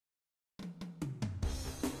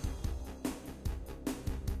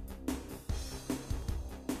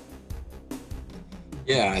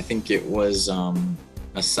Yeah, I think it was a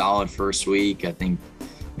solid first week. I think,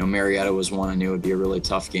 Marietta was one I knew would be a really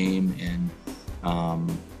tough game. And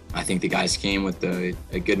I think the guys came with a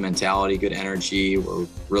good mentality, good energy, were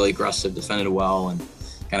really aggressive, defended well, and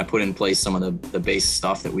kind of put in place some of the base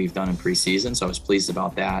stuff that we've done in preseason. So I was pleased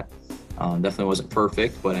about that. Definitely wasn't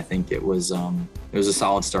perfect, but I think it was a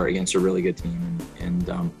solid start against a really good team. And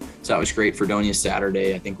so that was great. Fredonia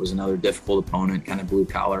Saturday, I think, was another difficult opponent, kind of blue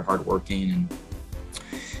collar, hardworking,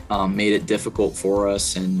 and made it difficult for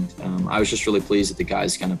us. And I was just really pleased that the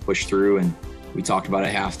guys kind of pushed through. And we talked about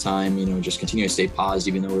at halftime, just continue to stay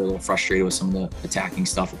positive, even though we were a little frustrated with some of the attacking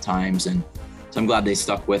stuff at times. And so I'm glad they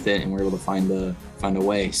stuck with it and were able to find a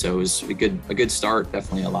way. So it was a good start.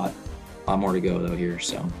 Definitely a lot more to go though here.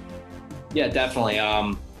 So. Yeah, definitely.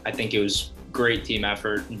 I think it was great team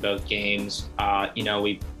effort in both games.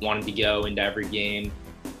 We wanted to go into every game.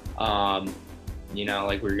 Like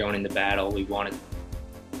we were going into battle. We wanted to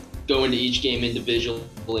go into each game individually.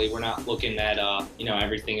 We're not looking at,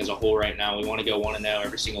 everything as a whole right now. We want to go 1-0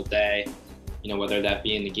 every single day, whether that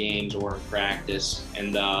be in the games or in practice.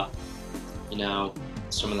 And,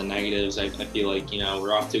 some of the negatives, I feel like,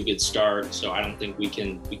 we're off to a good start. So I don't think we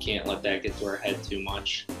can't let that get to our head too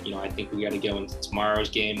much. I think we got to go into tomorrow's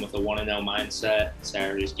game with a 1-0 mindset,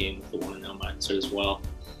 Saturday's game with a 1-0 mindset as well.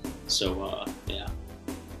 So, yeah.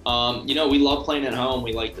 We love playing at home.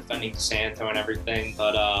 We like defending DeSanto and everything,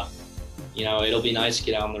 but, it'll be nice to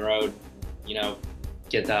get out on the road,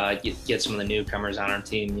 get some of the newcomers on our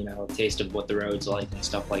team, a taste of what the road's like and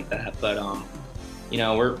stuff like that. But,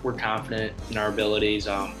 we're confident in our abilities.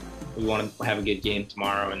 We want to have a good game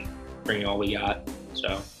tomorrow and bring all we got.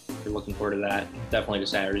 So we're looking forward to that. Definitely to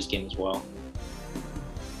Saturday's game as well.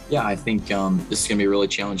 Yeah, I think this is going to be a really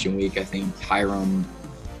challenging week. I think Hiram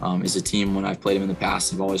is a team, when I've played them in the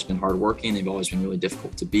past, they've always been hardworking. They've always been really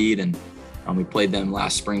difficult to beat. And we played them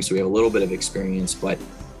last spring, so we have a little bit of experience. But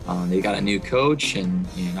they got a new coach and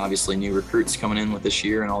obviously new recruits coming in with this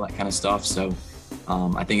year and all that kind of stuff. So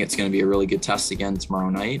I think it's going to be a really good test again tomorrow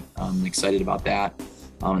night. I'm excited about that.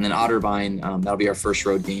 And then Otterbein, that'll be our first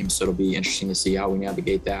road game, so it'll be interesting to see how we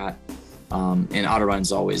navigate that. And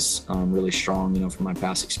Otterbein's always really strong, from my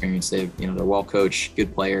past experience. They're well coached,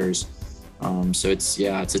 good players. So it's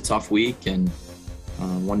a tough week and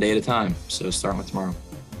one day at a time. So starting with tomorrow.